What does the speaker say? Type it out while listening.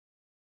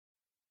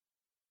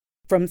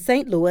from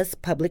St. Louis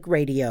Public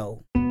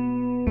Radio.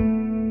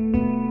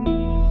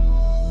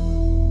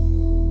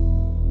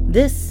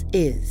 This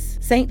is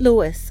St.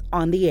 Louis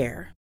on the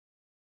Air.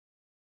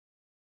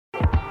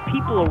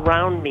 People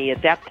around me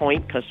at that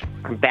point, because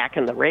I'm back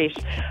in the race,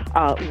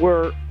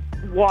 were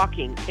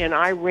walking, and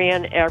I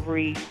ran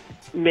every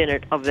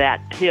minute of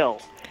that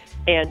hill.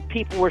 And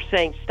people were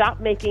saying,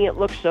 stop making it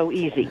look so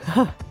easy.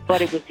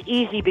 But it was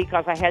easy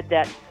because I had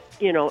that,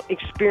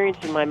 experience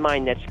in my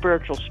mind, that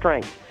spiritual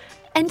strength.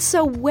 And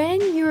so when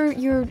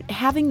you're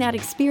having that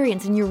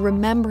experience and you're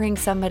remembering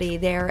somebody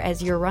there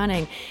as you're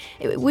running,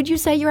 would you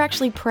say you're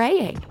actually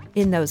praying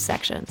in those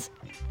sections?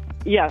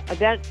 Yeah,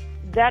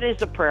 that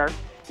is a prayer.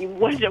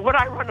 When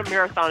I run a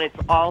marathon, it's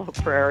all a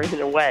prayer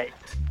in a way.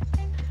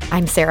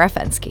 I'm Sarah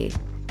Fenske.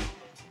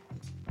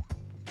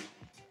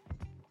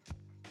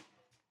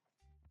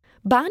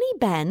 Bonnie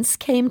Benz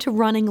came to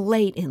running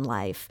late in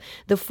life.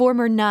 The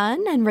former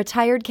nun and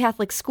retired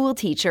Catholic school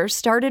teacher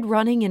started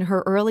running in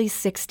her early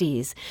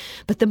 60s.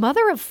 But the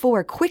mother of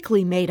four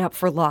quickly made up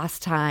for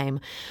lost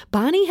time.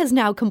 Bonnie has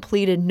now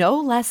completed no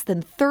less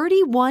than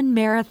 31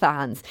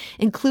 marathons,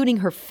 including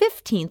her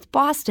 15th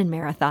Boston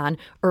Marathon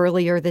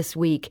earlier this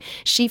week.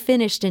 She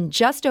finished in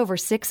just over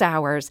 6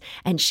 hours,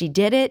 and she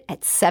did it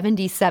at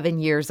 77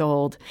 years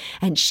old.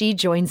 And she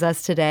joins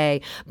us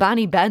today.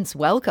 Bonnie Benz,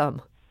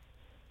 welcome.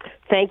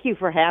 Thank you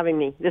for having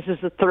me. This is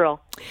a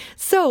thrill.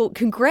 So,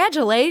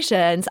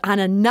 congratulations on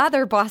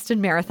another Boston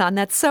Marathon.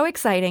 That's so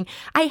exciting.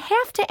 I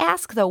have to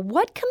ask, though,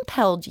 what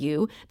compelled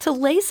you to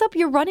lace up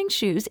your running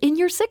shoes in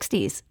your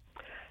 60s?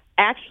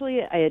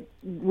 Actually, it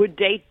would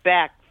date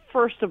back,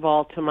 first of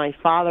all, to my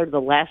father. The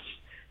last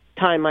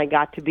time I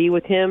got to be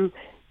with him,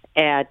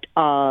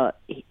 I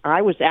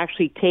was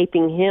actually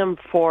taping him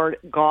for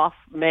Golf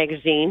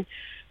Magazine,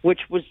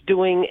 which was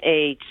doing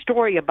a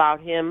story about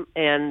him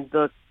and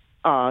the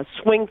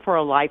swing for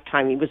a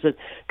lifetime. He was a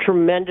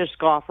tremendous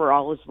golfer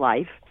all his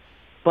life,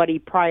 but he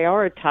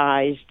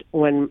prioritized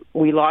when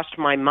we lost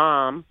my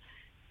mom,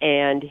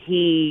 and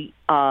he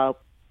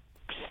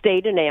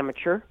stayed an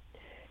amateur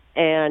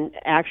and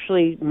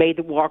actually made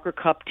the Walker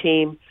Cup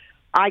team.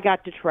 I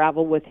got to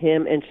travel with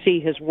him and see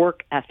his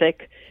work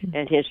ethic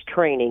and his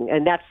training,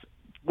 and that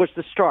was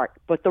the start.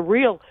 But the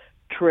real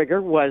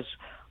trigger was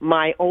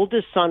my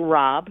oldest son,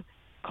 Rob,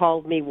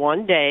 called me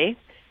one day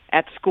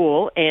at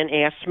school and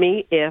asked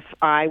me if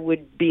I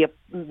would be a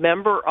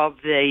member of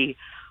the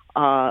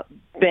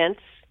Bentz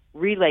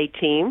relay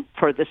team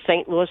for the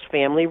St. Louis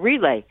Family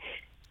Relay.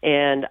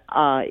 And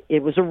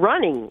it was a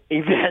running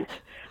event.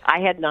 I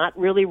had not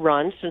really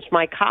run since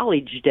my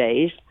college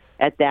days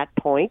at that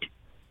point.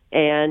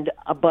 And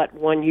but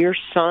when your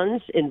three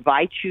sons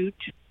invite you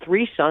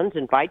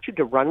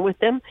to run with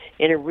them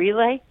in a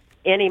relay,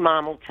 any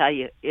mom will tell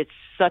you it's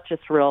such a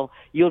thrill,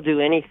 you'll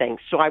do anything.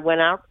 So I went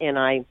out and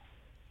I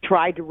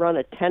tried to run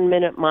a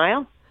 10-minute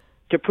mile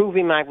to prove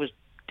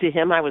to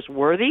him I was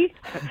worthy,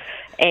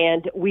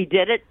 and we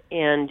did it,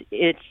 and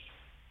it's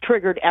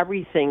triggered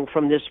everything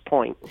from this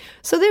point.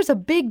 So there's a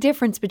big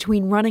difference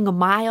between running a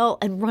mile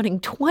and running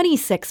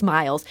 26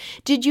 miles.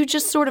 Did you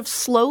just sort of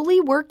slowly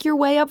work your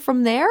way up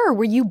from there, or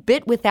were you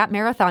bit with that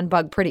marathon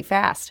bug pretty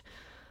fast?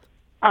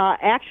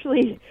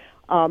 Actually,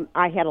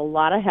 I had a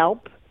lot of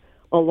help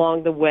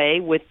along the way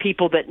with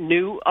people that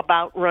knew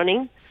about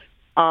running.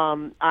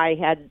 I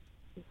had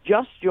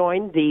just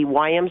joined the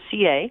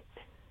YMCA,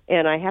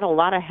 and I had a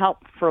lot of help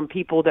from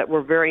people that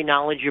were very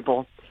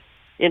knowledgeable.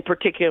 In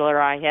particular,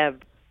 I have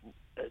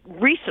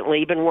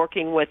recently been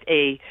working with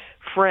a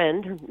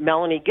friend,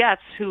 Melanie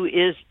Getz, who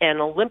is an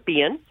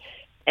Olympian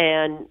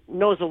and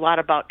knows a lot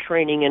about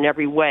training in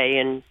every way,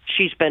 and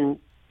she's been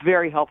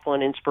very helpful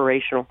and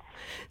inspirational.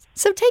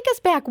 So take us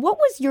back. What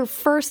was your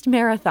first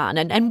marathon,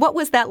 and what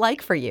was that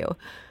like for you?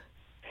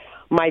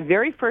 My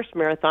very first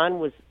marathon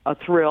was a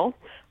thrill.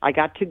 I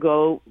got to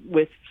go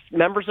with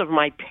members of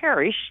my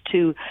parish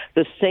to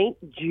the St.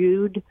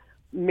 Jude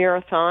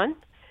Marathon.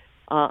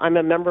 I'm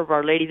a member of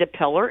Our Lady of the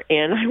Pillar,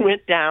 and I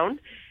went down,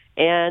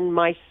 and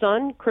my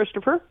son,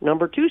 Christopher,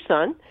 number 2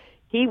 son,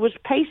 he was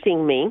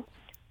pacing me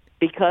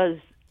because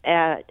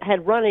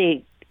had run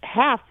a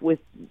half with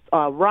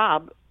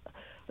Rob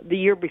the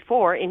year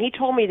before, and he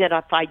told me that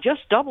if I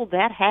just doubled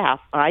that half,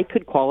 I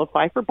could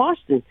qualify for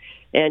Boston.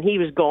 And he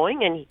was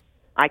going, and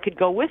I could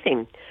go with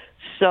him.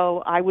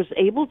 So I was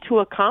able to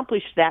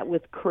accomplish that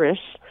with Chris,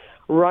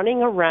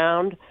 running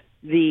around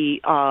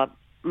the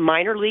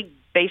minor league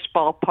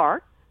baseball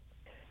park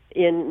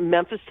in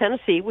Memphis,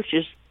 Tennessee, which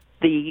is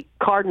the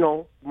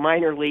Cardinal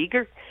minor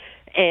leaguer.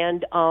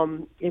 And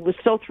it was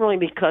so thrilling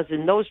because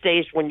in those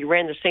days when you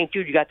ran the St.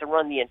 Jude, you got to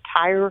run the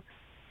entire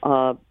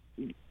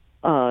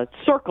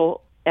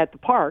circle at the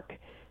park.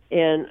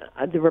 And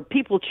there were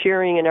people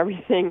cheering and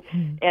everything.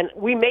 And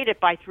we made it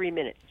by 3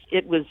 minutes.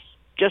 It was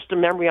just a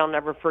memory I'll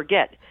never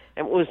forget.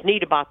 And what was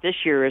neat about this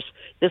year is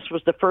this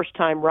was the first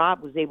time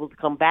Rob was able to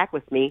come back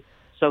with me.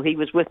 So he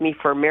was with me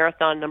for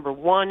marathon number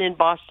 1 in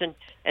Boston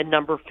and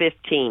number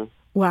 15.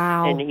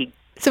 Wow. And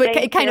so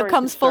it kind of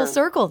comes full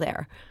circle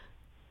there.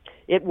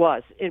 It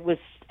was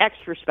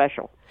extra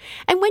special.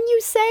 And when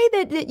you say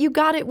that you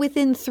got it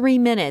within 3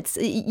 minutes,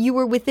 you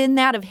were within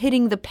that of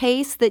hitting the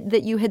pace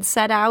that you had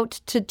set out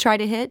to try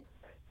to hit?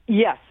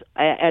 Yes.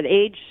 At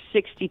age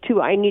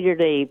 62, I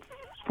needed a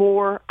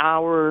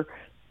 4-hour,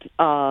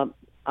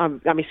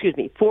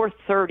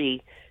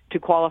 4:30 to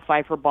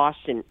qualify for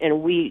Boston.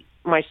 And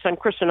my son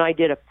Chris and I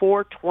did a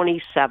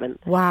 4:27.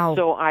 Wow.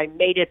 So I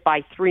made it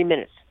by 3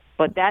 minutes.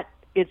 But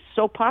it's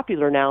so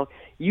popular now,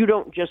 you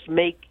don't just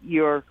make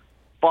your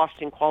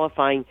Boston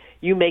qualifying,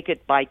 you make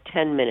it by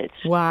 10 minutes.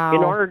 Wow.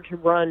 In order to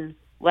run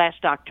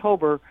last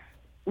October,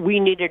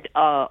 we needed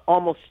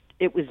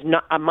it was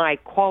not my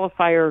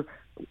qualifier.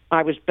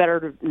 I was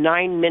better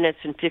 9 minutes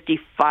and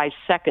 55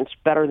 seconds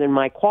better than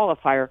my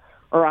qualifier,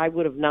 or I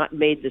would have not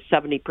made the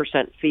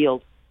 70%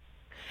 field.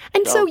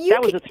 And so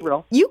that was a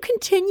thrill. You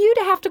continue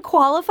to have to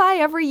qualify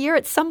every year.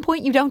 At some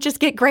point, you don't just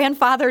get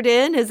grandfathered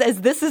in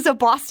as this is a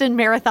Boston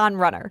Marathon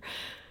runner.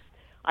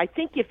 I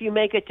think if you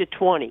make it to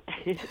 20.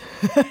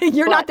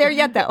 You're not there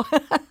yet, though.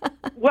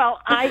 Well,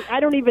 I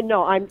don't even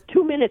know. I'm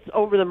 2 minutes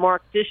over the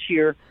mark this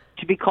year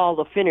to be called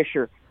a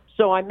finisher.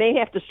 So I may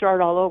have to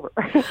start all over.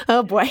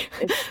 Oh, boy.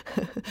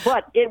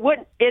 But it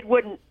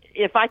wouldn't,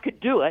 if I could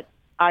do it,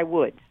 I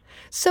would.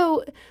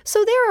 So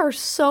there are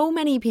so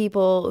many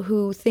people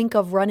who think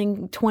of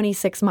running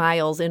 26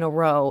 miles in a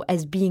row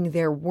as being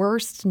their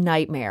worst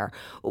nightmare.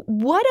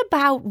 What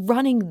about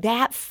running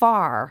that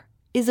far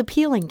is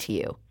appealing to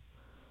you?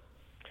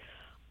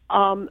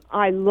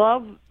 I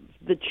love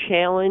the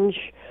challenge.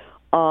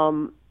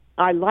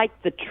 I like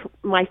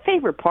my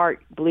favorite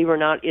part, believe it or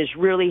not, is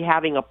really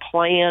having a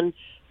plan,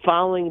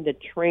 following the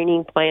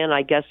training plan.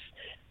 I guess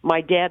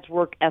my dad's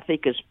work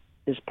ethic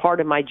is part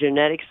of my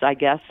genetics, I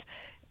guess.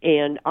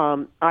 And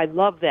I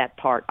love that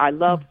part. I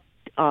love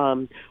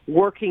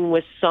working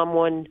with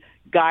someone,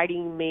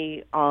 guiding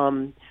me.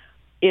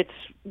 It's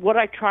what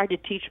I try to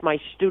teach my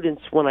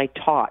students when I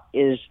taught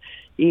is,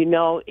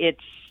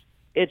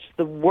 it's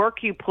the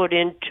work you put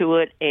into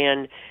it,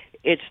 and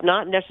it's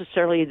not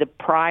necessarily the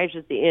prize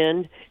at the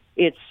end.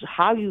 It's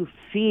how you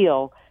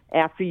feel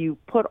after you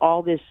put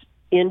all this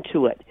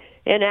into it.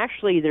 And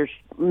actually, there's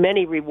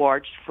many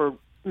rewards for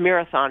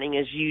marathoning.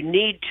 Is you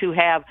need to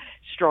have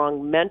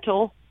strong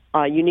mental.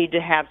 You need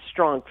to have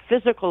strong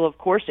physical, of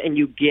course, and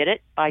you get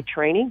it by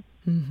training.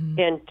 Mm-hmm.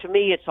 And to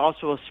me, it's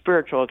also a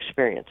spiritual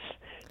experience.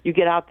 You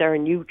get out there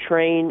and you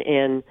train,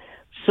 and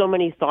so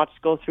many thoughts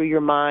go through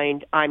your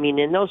mind. I mean,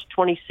 in those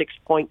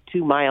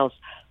 26.2 miles,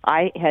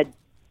 I had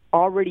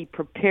already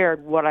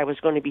prepared what I was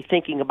going to be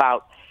thinking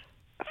about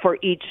for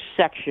each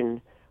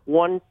section.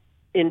 One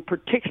in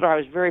particular I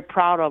was very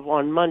proud of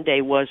on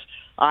Monday was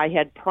I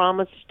had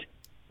promised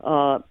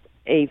a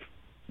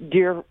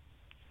dear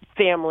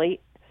family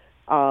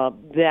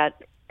that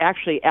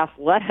actually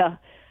Athleta,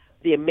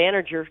 the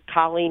manager,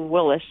 Colleen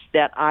Willis,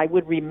 that I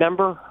would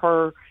remember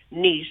her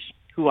niece,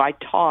 who I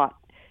taught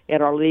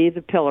at Our Lady of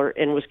the Pillar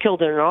and was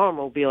killed in an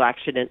automobile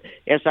accident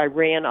as I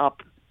ran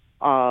up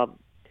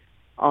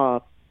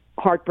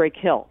Heartbreak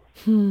Hill.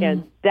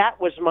 And that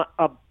was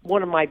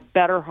one of my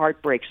better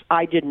heartbreaks.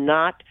 I did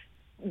not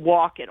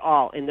walk at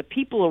all. And the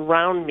people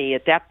around me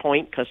at that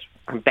point, because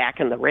I'm back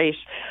in the race,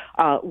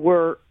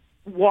 were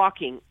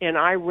walking. And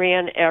I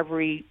ran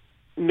every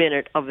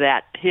minute of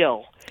that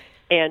hill.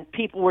 And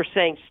people were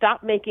saying,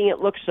 stop making it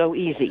look so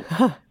easy.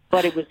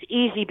 But it was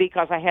easy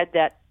because I had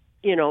that,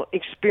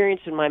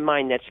 experience in my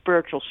mind, that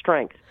spiritual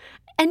strength.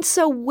 And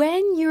so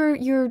when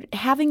you're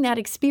having that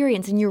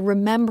experience and you're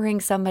remembering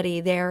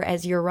somebody there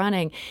as you're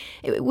running,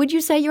 would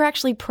you say you're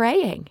actually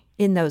praying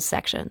in those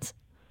sections?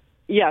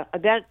 Yeah,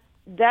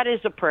 that is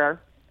a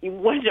prayer.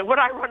 When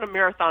I run a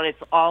marathon,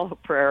 it's all a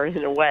prayer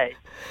in a way.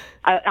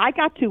 I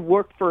got to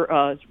work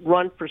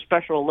run for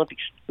Special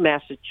Olympics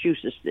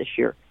Massachusetts this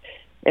year,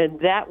 and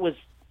that was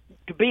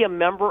to be a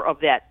member of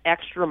that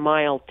extra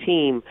mile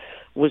team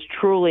was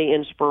truly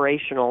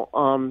inspirational.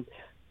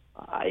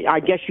 I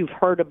guess you've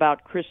heard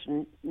about Chris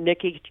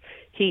Nikic.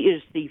 He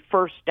is the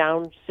first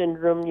Down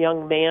syndrome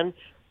young man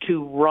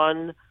to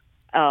run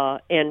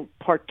and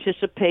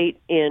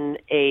participate in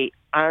a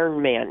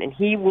Ironman, and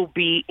he will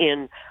be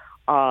in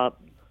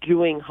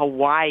doing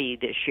Hawaii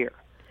this year.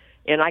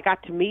 And I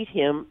got to meet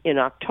him in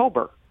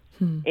October,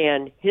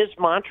 and his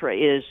mantra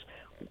is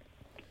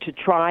to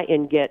try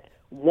and get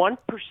 1%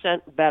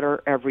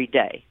 better every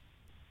day.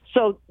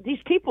 So these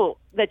people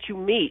that you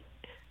meet,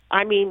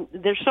 I mean,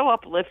 they're so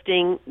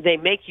uplifting. They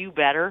make you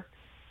better.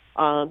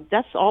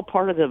 That's all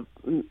part of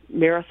the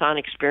marathon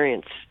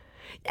experience.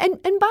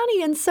 And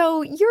Bonnie, and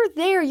so you're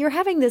there, you're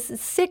having this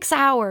 6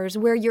 hours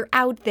where you're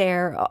out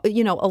there,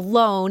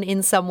 alone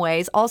in some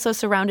ways, also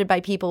surrounded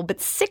by people,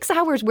 but 6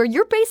 hours where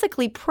you're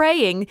basically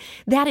praying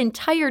that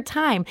entire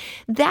time.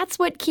 That's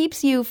what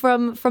keeps you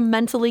from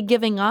mentally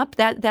giving up?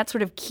 That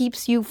sort of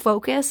keeps you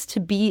focused to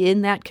be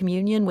in that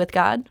communion with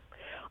God?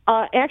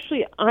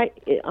 Actually, I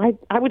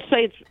would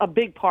say it's a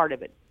big part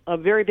of it, a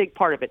very big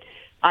part of it.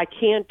 I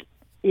can't,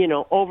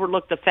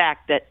 overlook the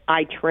fact that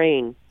I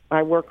train.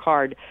 I work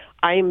hard.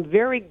 I am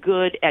very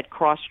good at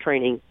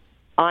cross-training.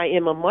 I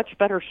am a much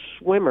better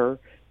swimmer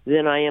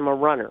than I am a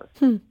runner.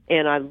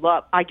 And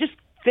I just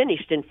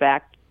finished, in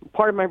fact,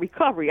 part of my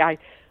recovery. I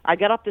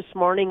got up this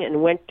morning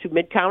and went to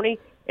Mid-County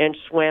and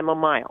swam a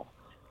mile.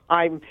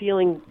 I'm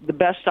feeling the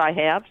best I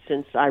have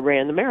since I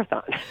ran the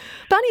marathon.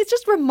 Bonnie, it's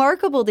just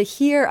remarkable to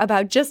hear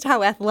about just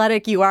how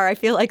athletic you are. I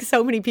feel like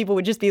so many people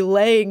would just be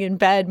laying in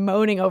bed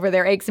moaning over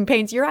their aches and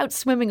pains. You're out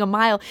swimming a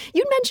mile.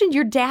 You mentioned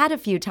your dad a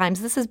few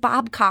times. This is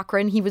Bob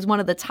Cochran. He was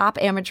one of the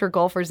top amateur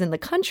golfers in the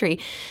country.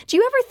 Do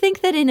you ever think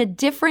that in a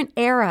different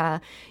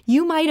era,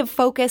 you might have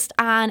focused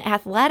on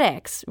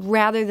athletics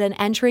rather than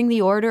entering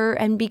the order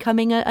and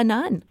becoming a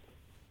nun?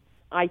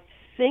 I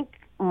think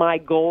my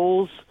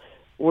goals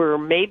were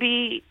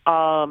maybe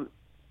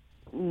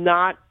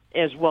not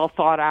as well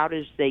thought out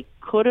as they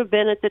could have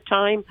been at the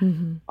time.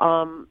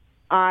 Mm-hmm.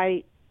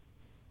 I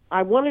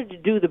wanted to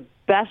do the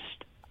best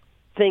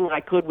thing I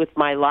could with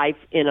my life,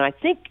 and I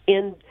think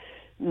in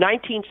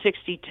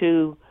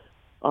 1962,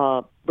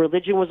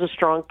 religion was a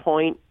strong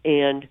point,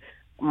 and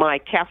my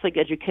Catholic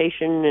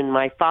education and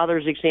my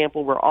father's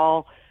example were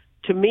all,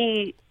 to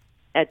me,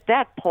 at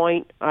that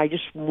point, I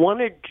just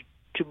wanted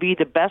to be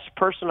the best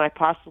person I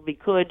possibly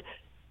could,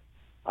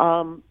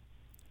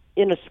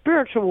 in a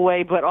spiritual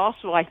way, but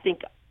also I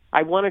think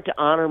I wanted to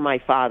honor my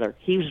father.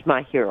 He was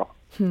my hero.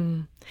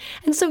 And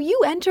so you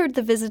entered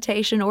the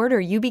Visitation Order.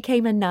 You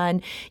became a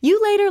nun.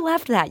 You later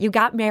left that. You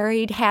got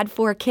married, had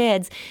 4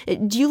 kids.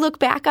 Do you look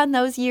back on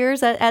those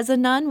years as a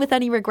nun with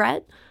any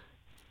regret?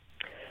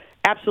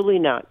 Absolutely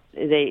not.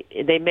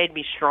 They made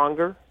me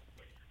stronger.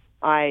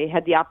 I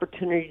had the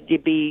opportunity to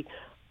be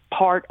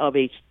part of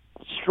a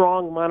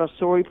strong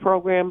Montessori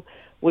program,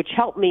 which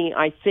helped me,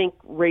 I think,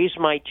 raise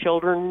my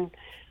children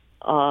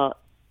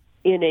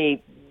in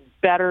a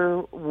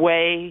better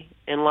way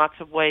in lots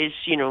of ways.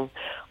 You know,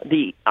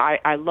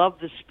 I love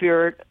the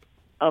spirit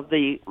of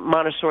the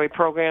Montessori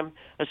program,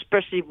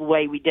 especially the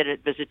way we did it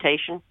at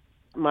Visitation.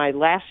 My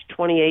last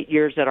 28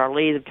 years at Our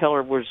Lady of the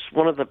Pillar was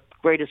one of the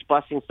greatest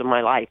blessings of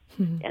my life.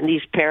 Mm-hmm. And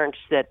these parents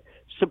that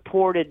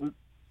supported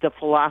the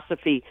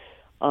philosophy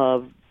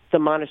of the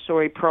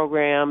Montessori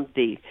program,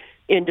 the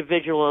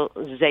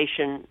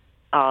individualization,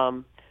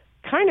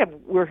 kind of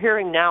we're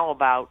hearing now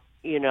about,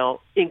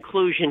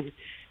 inclusion,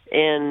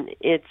 and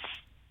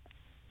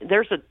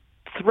there's a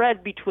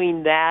thread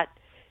between that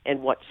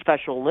and what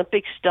Special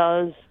Olympics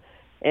does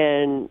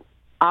and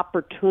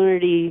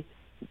opportunity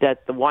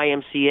that the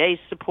YMCA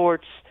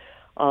supports.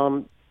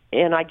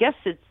 And I guess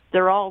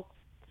they're all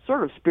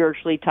sort of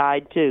spiritually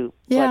tied too.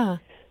 Yeah.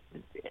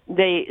 But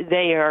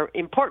they are an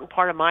important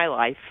part of my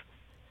life.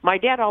 My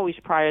dad always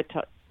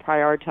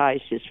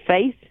prioritized his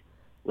faith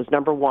was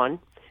number 1.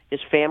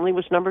 His family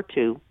was number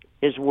 2,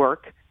 his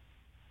work,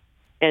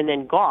 and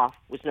then golf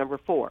was number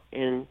 4.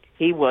 And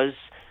he was,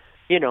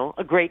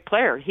 a great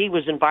player. He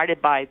was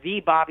invited by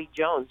the Bobby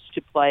Jones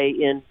to play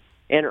in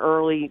an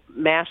early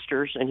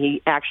Masters, and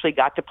he actually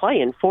got to play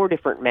in 4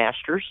 different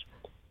Masters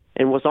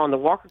and was on the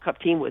Walker Cup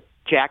team with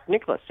Jack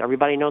Nicklaus.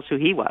 Everybody knows who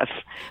he was.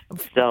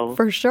 So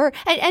for sure.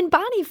 And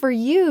Bonnie, for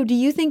you, do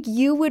you think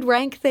you would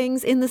rank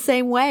things in the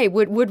same way?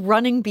 Would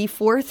running be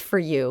 4th for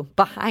you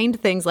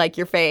behind things like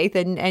your faith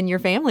and your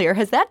family, or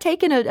has that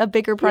taken a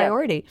bigger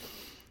priority?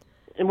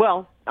 Yeah.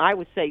 Well, I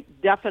would say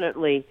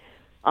definitely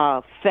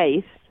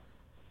faith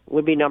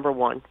would be number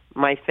 1.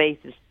 My faith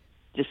has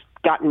just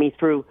gotten me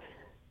through,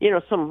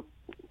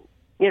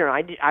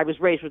 I was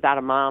raised without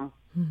a mom,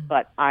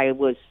 but I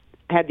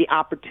had the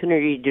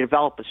opportunity to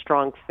develop a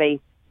strong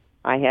faith.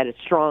 I had a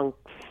strong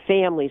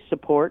family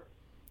support,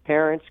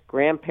 parents,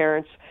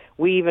 grandparents.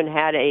 We even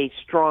had a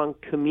strong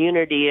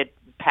community at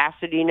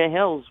Pasadena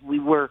Hills. We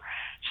were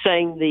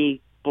saying the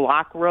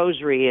block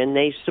rosary, and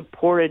they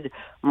supported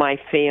my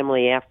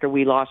family after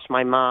we lost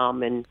my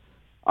mom. And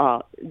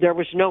there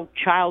was no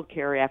child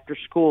care after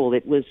school.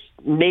 It was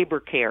neighbor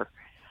care.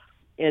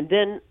 And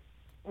then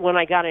when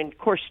I got in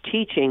course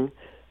teaching,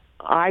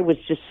 I was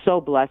just so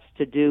blessed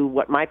to do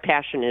what my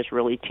passion is,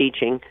 really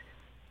teaching.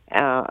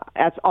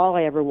 That's all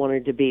I ever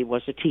wanted to be,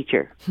 was a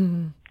teacher.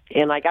 Mm-hmm.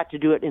 And I got to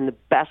do it in the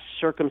best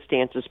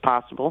circumstances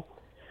possible.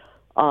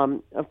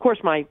 Of course,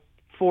 my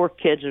 4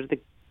 kids are the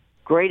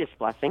greatest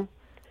blessing.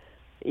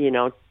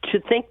 To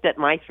think that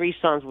my 3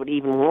 sons would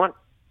even want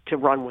to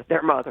run with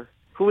their mother,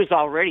 who is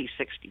already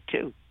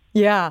 62.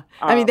 Yeah.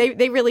 I mean,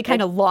 they really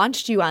kind of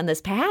launched you on this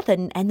path,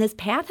 and this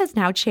path has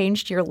now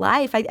changed your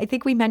life. I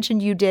think we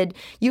mentioned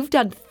you've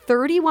done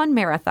 31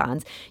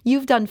 marathons.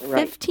 You've done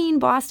 15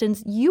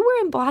 Bostons. You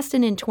were in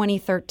Boston in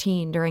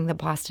 2013 during the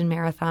Boston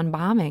Marathon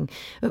bombing.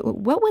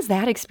 What was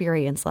that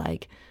experience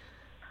like?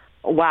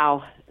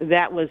 Wow.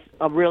 That was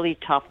a really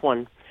tough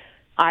one.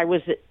 I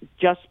was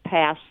just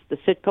past the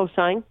Citgo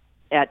sign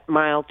at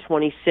mile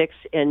 26,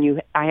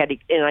 and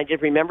I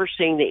did remember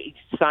seeing the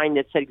sign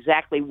that said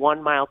exactly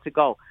 1 mile to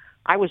go.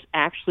 I was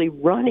actually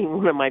running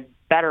one of my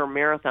better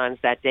marathons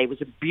that day. It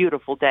was a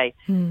beautiful day.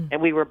 And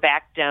we were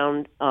back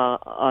down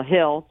a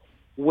hill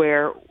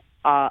where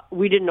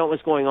we didn't know what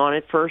was going on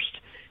at first.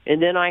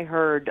 And then I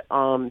heard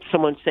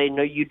someone say,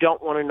 no, you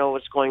don't want to know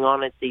what's going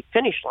on at the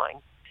finish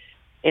line.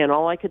 And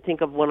all I could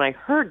think of when I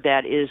heard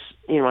that is,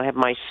 I have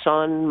my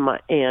son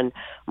and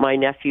my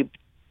nephew,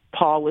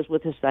 Paul, was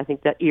with us, I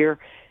think, that year.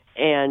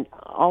 And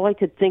all I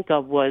could think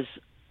of was,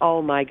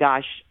 oh, my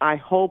gosh, I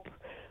hope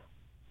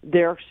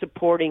their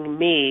supporting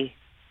me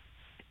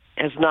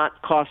has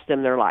not cost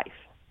them their life.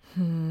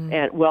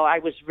 And, well, I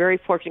was very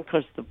fortunate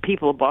because the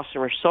people of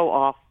Boston were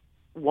so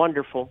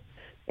wonderful.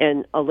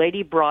 And a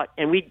lady brought,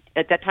 and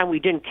at that time we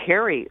didn't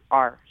carry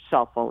our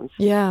cell phones.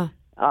 Yeah.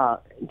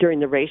 During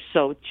the race,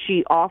 so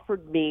she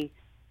offered me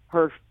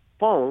her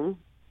phone.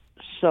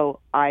 So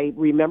I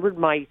remembered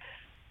my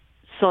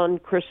son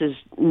Chris's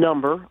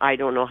number. I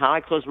don't know how.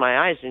 I closed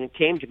my eyes and it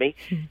came to me,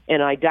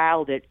 and I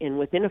dialed it. And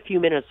within a few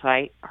minutes,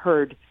 I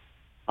heard,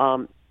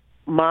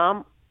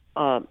 "Mom,"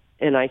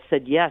 and I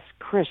said, "Yes,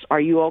 Chris,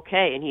 are you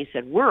okay?" And he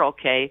said, "We're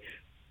okay.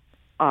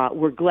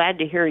 We're glad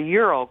to hear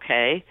you're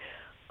okay.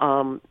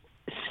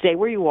 Stay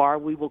where you are.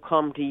 We will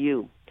come to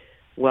you."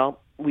 Well,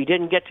 we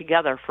didn't get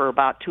together for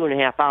about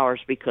 2.5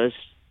 hours because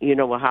you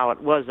know how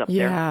it was up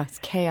there. Yeah, it's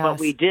chaos. But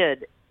we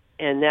did,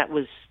 and that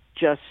was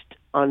just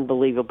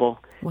unbelievable.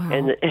 Wow.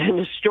 And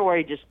the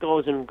story just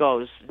goes and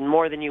goes,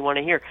 more than you want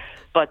to hear.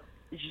 But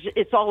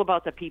it's all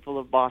about the people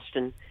of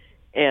Boston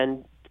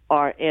and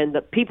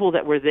the people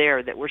that were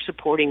there that were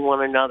supporting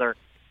one another.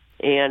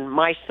 And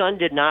my son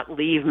did not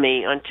leave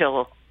me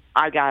until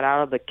I got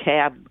out of the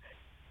cab.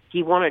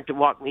 He wanted to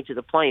walk me to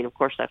the plane. Of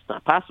course, that's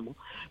not possible.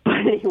 But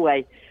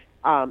anyway,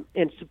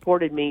 and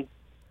supported me.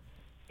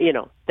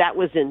 That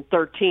was in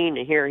 2013,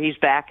 and here he's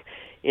back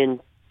in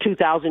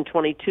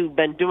 2022,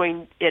 been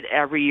doing it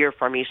every year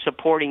for me,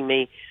 supporting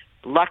me,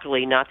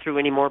 luckily not through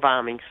any more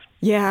bombings.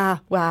 Yeah,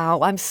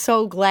 wow. I'm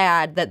so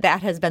glad that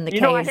has been the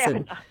case.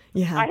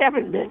 I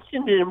haven't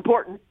mentioned an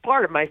important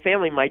part of my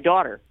family, my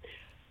daughter,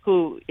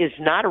 who is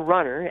not a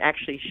runner.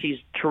 Actually, she's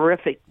a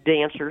terrific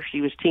dancer.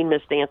 She was Teen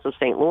Miss Dance of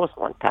St. Louis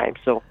one time,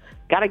 so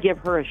got to give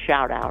her a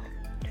shout-out.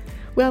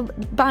 Well,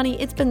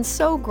 Bonnie, it's been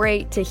so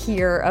great to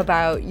hear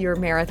about your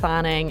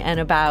marathoning and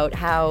about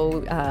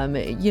how,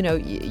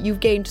 you've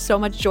gained so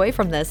much joy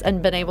from this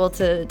and been able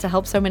to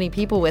help so many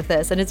people with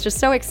this. And it's just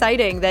so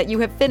exciting that you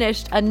have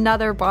finished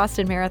another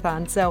Boston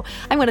Marathon. So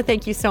I want to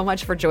thank you so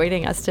much for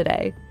joining us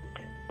today.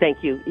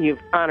 Thank you.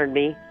 You've honored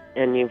me,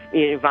 and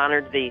you've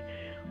honored the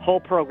whole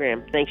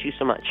program. Thank you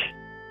so much.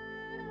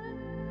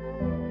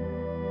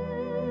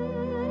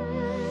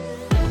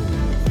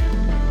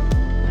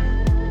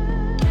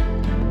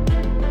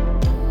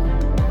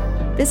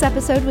 This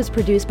episode was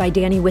produced by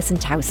Danny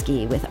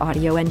Wissentowski with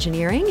audio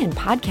engineering and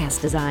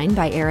podcast design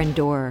by Aaron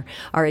Dorr.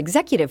 Our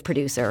executive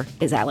producer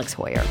is Alex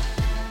Hoyer.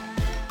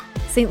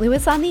 St.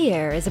 Louis on the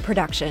Air is a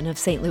production of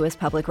St. Louis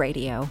Public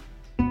Radio.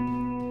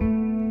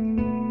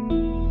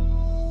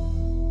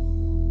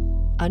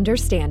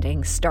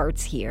 Understanding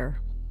starts here.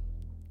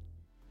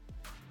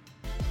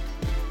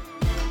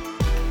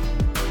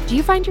 Do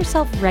you find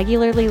yourself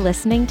regularly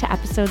listening to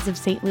episodes of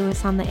St.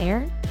 Louis on the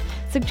Air?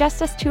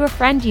 Suggest us to a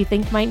friend you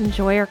think might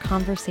enjoy our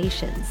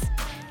conversations.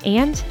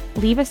 And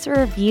leave us a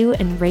review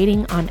and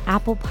rating on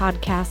Apple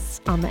Podcasts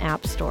on the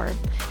App Store.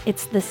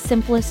 It's the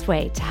simplest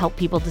way to help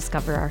people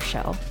discover our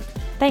show.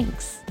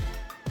 Thanks.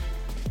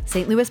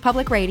 St. Louis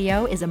Public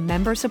Radio is a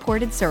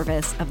member-supported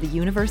service of the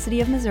University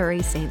of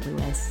Missouri, St.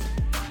 Louis.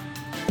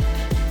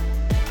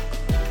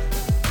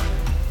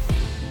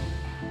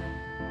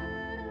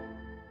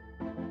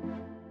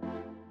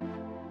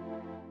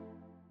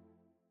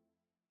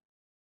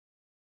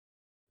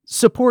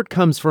 Support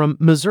comes from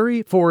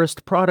Missouri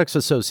Forest Products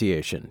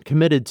Association,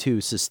 committed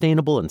to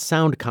sustainable and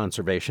sound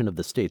conservation of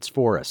the state's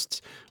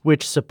forests,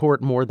 which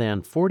support more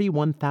than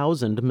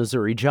 41,000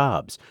 Missouri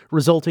jobs,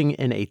 resulting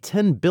in a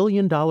 $10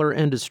 billion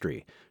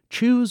industry.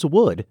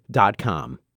 ChooseWood.com.